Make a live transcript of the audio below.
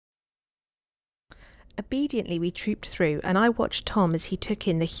Obediently we trooped through, and I watched Tom as he took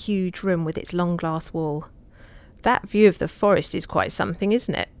in the huge room with its long glass wall. "That view of the forest is quite something,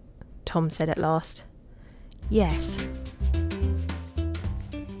 isn't it?" Tom said at last. "Yes."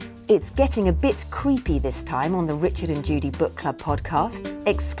 It's getting a bit creepy this time on the Richard and Judy Book Club podcast,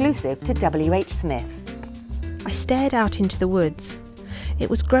 exclusive to WH Smith. I stared out into the woods. It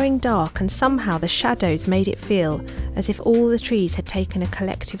was growing dark, and somehow the shadows made it feel as if all the trees had taken a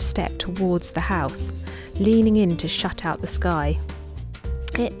collective step towards the house, leaning in to shut out the sky.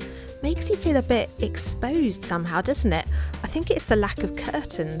 It makes you feel a bit exposed somehow, doesn't it? I think it's the lack of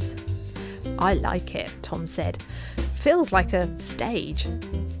curtains. "I like it," Tom said. "Feels like a stage."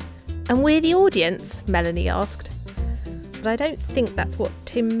 "And we're the audience?" Melanie asked. But I don't think that's what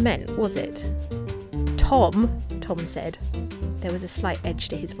Tim meant, was it? Tom said. There was a slight edge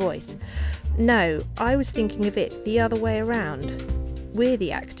to his voice. "No, I was thinking of it the other way around. We're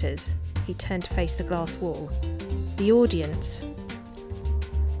the actors." He turned to face the glass wall. The audience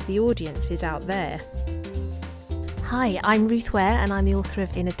is out there." Hi, I'm Ruth Ware, and I'm the author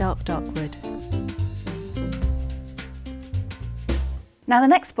of In a Dark, Dark Wood. Now the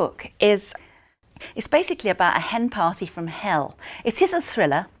next book it's basically about a hen party from hell. It is a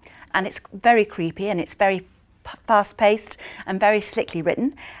thriller, and it's very creepy, and it's very fast-paced and very slickly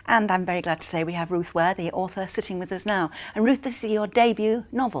written. And I'm very glad to say we have Ruth Ware, the author, sitting with us now. And Ruth, this is your debut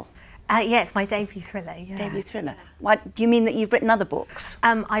novel. Yeah, it's my debut thriller. Yeah. Debut thriller. Why, do you mean that you've written other books?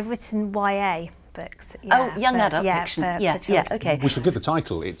 I've written YA books. Yeah, young adult fiction. For Okay. We should give the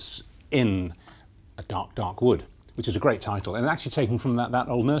title. It's In a Dark, Dark Wood, which is a great title, and actually taken from that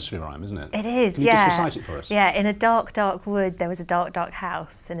old nursery rhyme, isn't it? It is, Can you just recite it for us? Yeah, in a dark, dark wood there was a dark, dark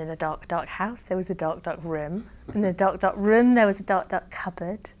house, and in a dark, dark house there was a dark, dark room. In the dark, dark room there was a dark, dark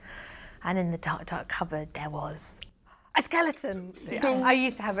cupboard, and in the dark, dark cupboard there was a skeleton. I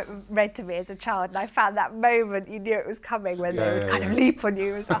used to have it read to me as a child, and I found that moment you knew it was coming when they would kind of leap on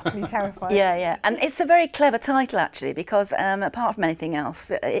you. It was utterly terrifying. Yeah, and it's a very clever title actually, because apart from anything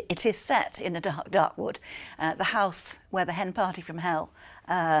else, it is set in a dark, dark wood, the house where the hen party from hell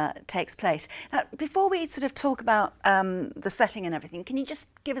takes place. Now, before we sort of talk about the setting and everything, can you just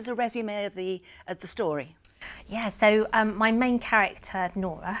give us a resume of the story? Yeah, so my main character,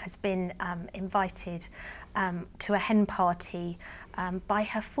 Nora, has been invited to a hen party by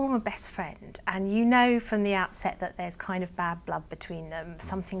her former best friend, and you know from the outset that there's kind of bad blood between them.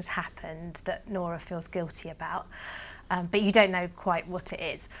 Something's happened that Nora feels guilty about, but you don't know quite what it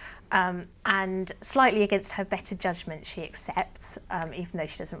is. And slightly against her better judgment, she accepts, even though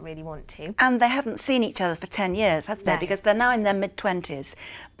she doesn't really want to. And they haven't seen each other for 10 years, have they? No. Because they're now in their mid-20s,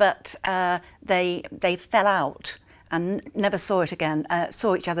 but they fell out and never saw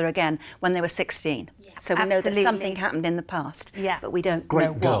each other again when they were 16. Yeah, so we know that something happened in the past, but we don't know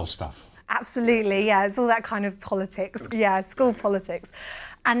Great girl what. stuff. Absolutely, yeah, it's all that kind of politics, yeah, school politics.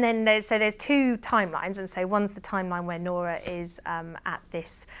 And then there's two timelines, and so one's the timeline where Nora is at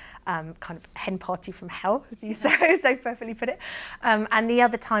this kind of hen party from hell, as you so perfectly put it. And the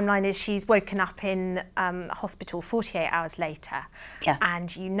other timeline is she's woken up in hospital 48 hours later. Yeah.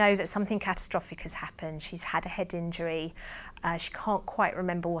 And you know that something catastrophic has happened. She's had a head injury. She can't quite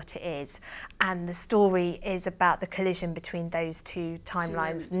remember what it is. And the story is about the collision between those two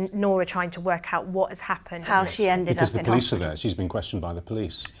timelines. Nora trying to work out what has happened. How she ended up in Because the police hospital. are there. She's been questioned by the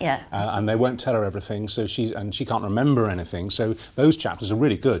police. Yeah. And they won't tell her everything, so she can't remember anything. So those chapters are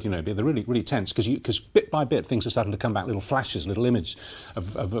really good, you know, they're really, really tense, because bit by bit things are starting to come back, little flashes, little images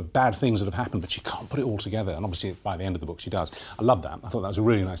of bad things that have happened, but she can't put it all together. And obviously by the end of the book she does. I love that. I thought that was a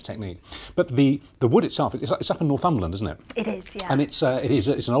really nice technique. But the wood itself, it's up in Northumberland, isn't it? It is, yeah. And it's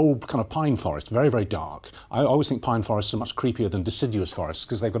an old kind of pine forest, very, very dark. I always think pine forests are much creepier than deciduous forests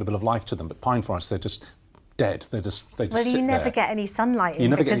because they've got a bit of life to them, but pine forests, they're just dead. They just well, sit you never there. get any sunlight in You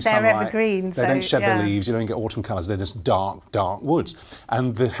never get any because they're sunlight. evergreen. They don't shed their leaves, you don't get autumn colours, they're just dark, dark woods.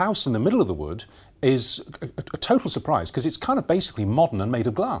 And the house in the middle of the wood is a total surprise because it's kind of basically modern and made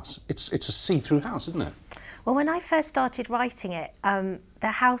of glass. It's a see-through house, isn't it? Well, when I first started writing it, the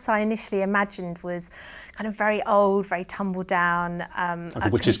house I initially imagined was kind of very old, very tumble down. Like a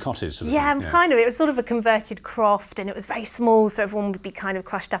witch's cottage sort of yeah, thing. kind of. It was sort of a converted croft, and it was very small, so everyone would be kind of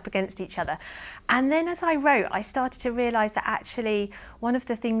crushed up against each other. And then as I wrote, I started to realise that actually one of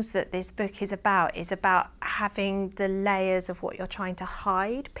the things that this book is about having the layers of what you're trying to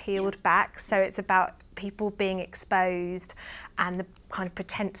hide peeled back. So it's about people being exposed and the kind of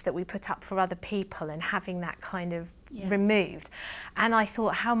pretense that we put up for other people and having that kind of removed. And I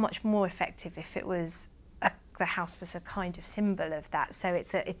thought how much more effective if it was the house was a kind of symbol of that. So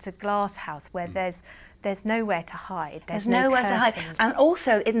it's a glass house where there's nowhere to hide. There's nowhere to hide, and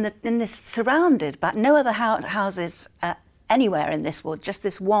also in this surrounded by no other houses anywhere in this wood, just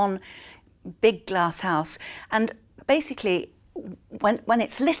this one big glass house. And basically, when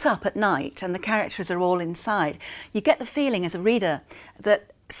it's lit up at night and the characters are all inside, you get the feeling as a reader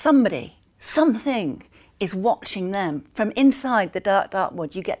that something is watching them from inside the dark, dark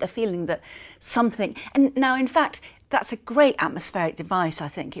wood. You get the feeling that something, and now in fact, that's a great atmospheric device, I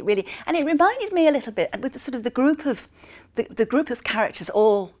think. It really, and it reminded me a little bit with the group of characters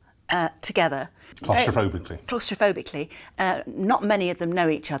all together. Claustrophobically. Not many of them know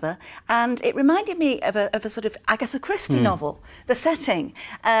each other, and it reminded me of a sort of Agatha Christie novel, the setting,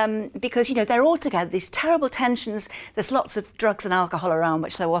 because they're all together. These terrible tensions. There's lots of drugs and alcohol around,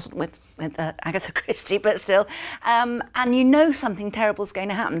 which there wasn't with Agatha Christie, but still. And something terrible is going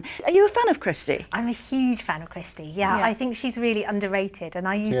to happen. Are you a fan of Christie? I'm a huge fan of Christie. Yeah, I think she's really underrated, and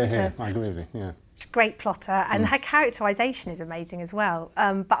I used to. I agree with you. Yeah. She's a great plotter, and her characterisation is amazing as well.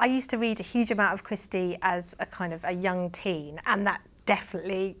 But I used to read a huge amount of Christie as a kind of a young teen, and that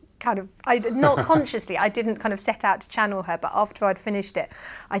definitely not consciously, I didn't kind of set out to channel her, but after I'd finished it,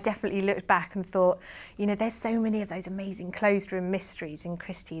 I definitely looked back and thought, there's so many of those amazing closed room mysteries in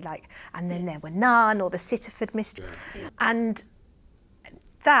Christie, and then there were None or the Sitterford mystery, and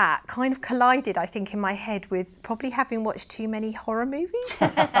that kind of collided, I think, in my head with probably having watched too many horror movies.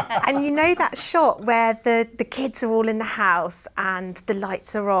 And that shot where the kids are all in the house and the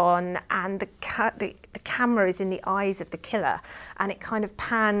lights are on and the camera is in the eyes of the killer, and it kind of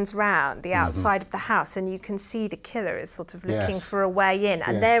pans round the outside of the house, and you can see the killer is sort of looking for a way in,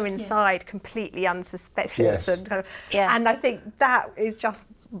 and they're inside completely unsuspicious. And I think that is just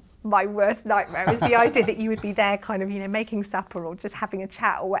my worst nightmare, is the idea that you would be there kind of, making supper or just having a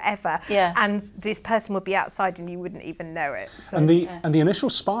chat or whatever, and this person would be outside and you wouldn't even know it. So, and the initial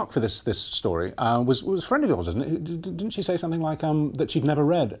spark for this story was a friend of yours, isn't it? Didn't she say something like that she'd never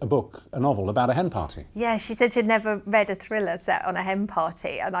read a novel about a hen party? Yeah, she said she'd never read a thriller set on a hen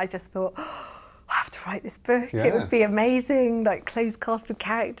party, and I just thought, I have to write this book. It would be amazing, closed cast of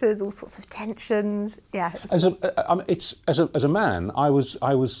characters, all sorts of tensions. Yeah. As a man, I was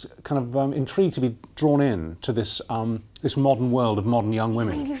kind of intrigued to be drawn in to this this modern world of modern young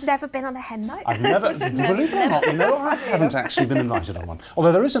women. I mean, you've never been on a hen night? I've never, believe it or not, I haven't actually been invited on one.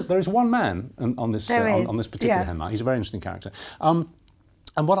 Although there is one man on this particular hen night. He's a very interesting character. And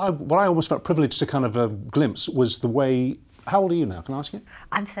what I almost felt privileged to kind of glimpse was the way. How old are you now, can I ask you?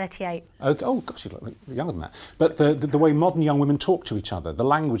 I'm 38. Okay. Oh, gosh, you look younger than that. But the way modern young women talk to each other, the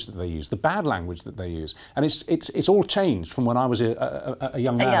language that they use, the bad language that they use, and it's all changed from when I was a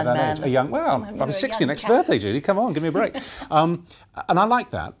young man at that age. I'm 60 next birthday, Judy. Come on, give me a break. And I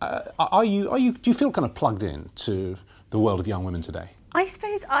like that. Do you feel kind of plugged in to the world of young women today? I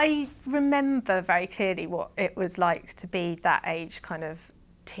suppose I remember very clearly what it was like to be that age, kind of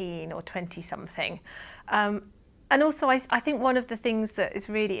teen or 20-something. And also, I think one of the things that is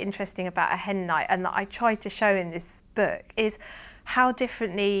really interesting about a hen night, and that I tried to show in this book, is how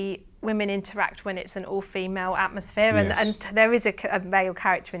differently women interact when it's an all-female atmosphere. Yes. And there is a male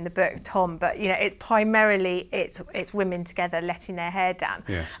character in the book, Tom, but it's primarily it's women together letting their hair down.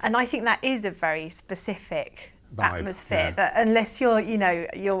 Yes. And I think that is a very specific vibe, atmosphere, that unless you're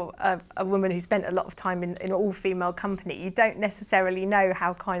a woman who spent a lot of time in all-female company, you don't necessarily know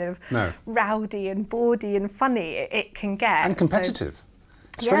how kind of rowdy and bawdy and funny it can get. And competitive.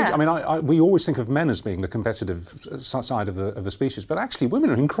 Strange. I mean, we always think of men as being the competitive side of the species, but actually women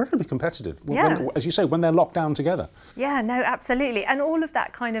are incredibly competitive. As you say, when they're locked down together. Yeah, no, absolutely. And all of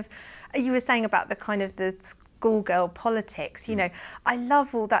that kind of, you were saying about the kind of the schoolgirl politics, I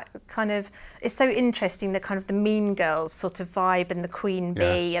love all that kind of, it's so interesting, the kind of the mean girls sort of vibe, and the queen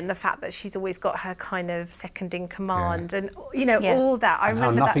bee, and the fact that she's always got her kind of second in command, and all that. I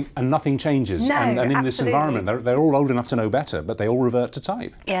remember nothing changes. No, and in this environment, they're all old enough to know better, but they all revert to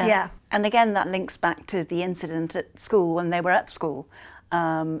type. Yeah. And again, that links back to the incident at school when they were at school.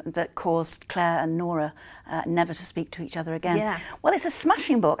 That caused Claire and Nora never to speak to each other again. Yeah. Well, it's a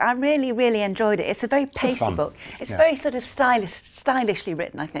smashing book. I really, really enjoyed it. It's a very pacey book. It's very sort of stylishly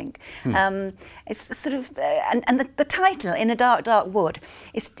written, I think. It's sort of, and the title, In a Dark, Dark Wood,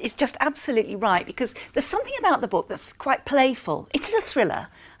 is just absolutely right, because there's something about the book that's quite playful. It is a thriller,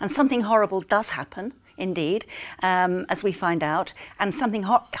 and something horrible does happen. Indeed, as we find out, and something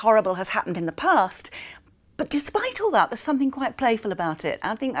horrible has happened in the past. But despite all that, there's something quite playful about it.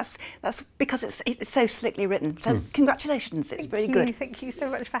 I think that's because it's so slickly written. So congratulations, it's really good. Thank you so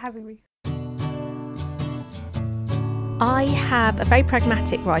much for having me. I have a very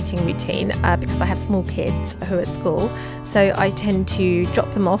pragmatic writing routine because I have small kids who are at school. So I tend to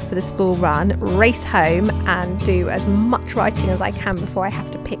drop them off for the school run, race home and do as much writing as I can before I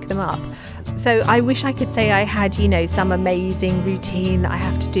have to pick them up. So I wish I could say I had, some amazing routine that I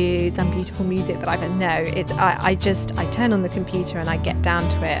have to do, some beautiful music that I can know. I turn on the computer and I get down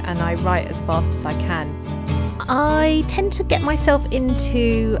to it and I write as fast as I can. I tend to get myself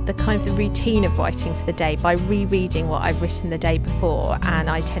into the kind of the routine of writing for the day by rereading what I've written the day before, and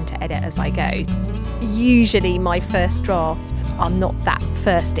I tend to edit as I go. Usually my first drafts are not that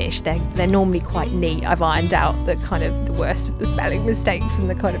first-ish, they're normally quite neat. I've ironed out the worst of the spelling mistakes and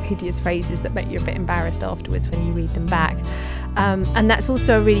the kind of hideous phrases that make you a bit embarrassed afterwards when you read them back. And that's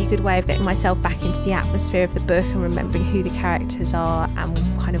also a really good way of getting myself back into the atmosphere of the book and remembering who the characters are and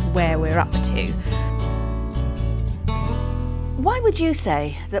kind of where we're up to. Why would you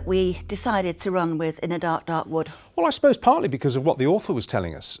say that we decided to run with In a Dark, Dark Wood? Well, I suppose partly because of what the author was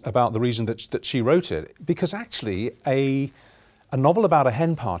telling us about the reason that she wrote it. Because actually, a novel about a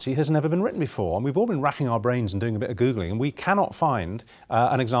hen party has never been written before, and we've all been racking our brains and doing a bit of Googling, and we cannot find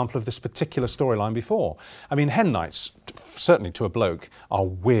an example of this particular storyline before. I mean, hen nights, certainly to a bloke, are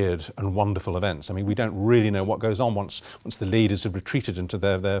weird and wonderful events. I mean, we don't really know what goes on once the leaders have retreated into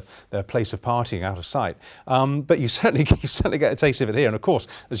their place of partying out of sight. But you certainly get a taste of it here. And of course,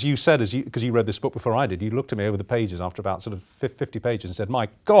 as you said, because you read this book before I did, you looked at me over the pages after about sort of 50 pages and said, "My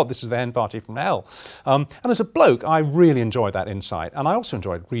God, this is the hen party from hell." And as a bloke, I really enjoyed that insight. And I also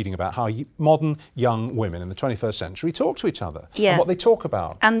enjoyed reading about how modern young women in the 21st century talk to each other and what they talk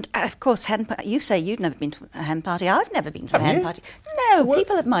about. And of course, you say you'd never been to a hen party. I've never been to a hen party. No,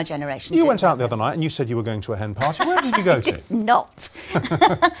 people of my generation You went out the other night and you said you were going to a hen party. Where did you go to? Not.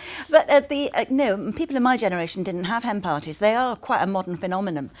 But no, people of my generation didn't have hen parties. They are quite a modern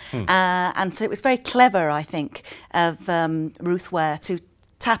phenomenon. And so it was very clever, I think, of Ruth Ware to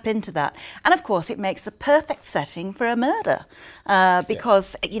tap into that. And of course, it makes a perfect setting for a murder.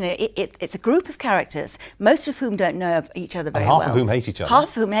 Because it's a group of characters, most of whom don't know each other very well. And half of whom hate each other. Half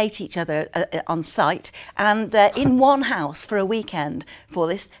of whom hate each other on sight, and in one house for a weekend, for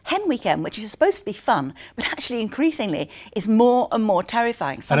this hen weekend, which is supposed to be fun, but actually increasingly is more and more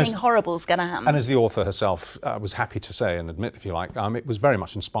terrifying. Something horrible is going to happen. And as the author herself was happy to say and admit, if you like, it was very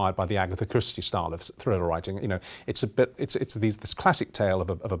much inspired by the Agatha Christie style of thriller writing. It's this classic tale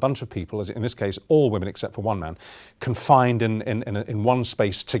of a bunch of people, as in this case, all women except for one man, confined in one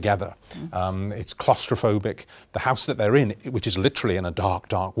space together. It's claustrophobic. The house that they're in, which is literally in a dark,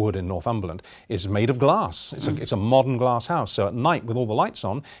 dark wood in Northumberland, is made of glass. It's a modern glass house. So at night, with all the lights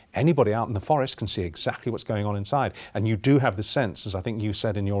on, anybody out in the forest can see exactly what's going on inside. And you do have the sense, as I think you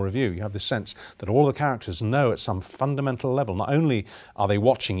said in your review, you have the sense that all the characters know at some fundamental level, not only are they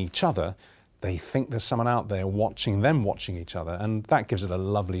watching each other, they think there's someone out there watching them watching each other. And that gives it a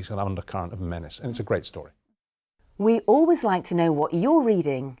lovely sort of undercurrent of menace. And it's a great story. We always like to know what you're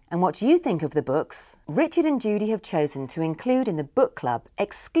reading and what you think of the books Richard and Judy have chosen to include in the book club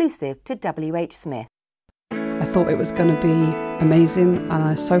exclusive to WH Smith. I thought it was going to be amazing,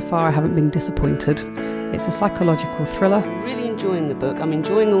 and so far I haven't been disappointed. It's a psychological thriller. I'm really enjoying the book. I'm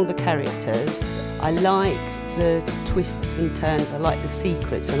enjoying all the characters. I like the twists and turns. I like the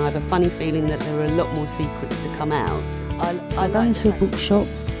secrets, and I have a funny feeling that there are a lot more secrets to come out. I go into a bookshop.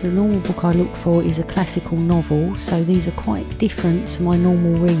 The normal book I look for is a classical novel, so these are quite different to my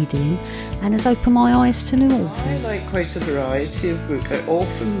normal reading and has opened my eyes to new authors. I like quite a variety of books. I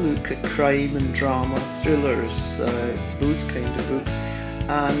often look at crime and drama, thrillers, those kind of books,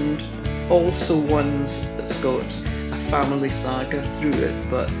 and also ones that's got a family saga through it,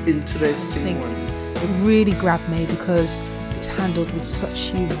 but interesting ones. It really grabbed me because it's handled with such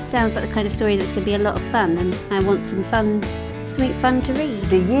humour. Sounds like the kind of story that's going to be a lot of fun, and I want something fun to read.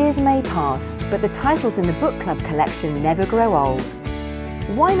 The years may pass, but the titles in the book club collection never grow old.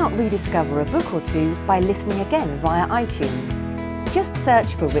 Why not rediscover a book or two by listening again via iTunes? Just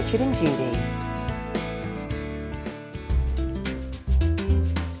search for Richard and Judy.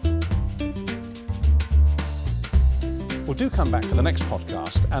 Well, do come back for the next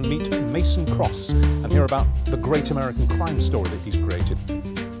podcast and meet Mason Cross and hear about the great American crime story that he's created.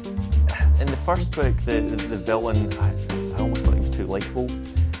 In the first book, the villain, I almost thought he was too likeable,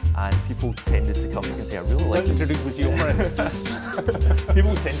 and people tended to come back and say, I really like him. Introduce me to your friends.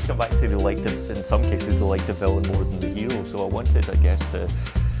 People tend to come back and say in some cases, they like the villain more than the hero, so I wanted, I guess, to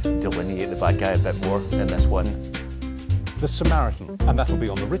delineate the bad guy a bit more in this one. The Samaritan, and that'll be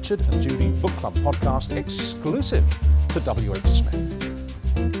on the Richard and Judy Book Club podcast exclusive to WH Smith.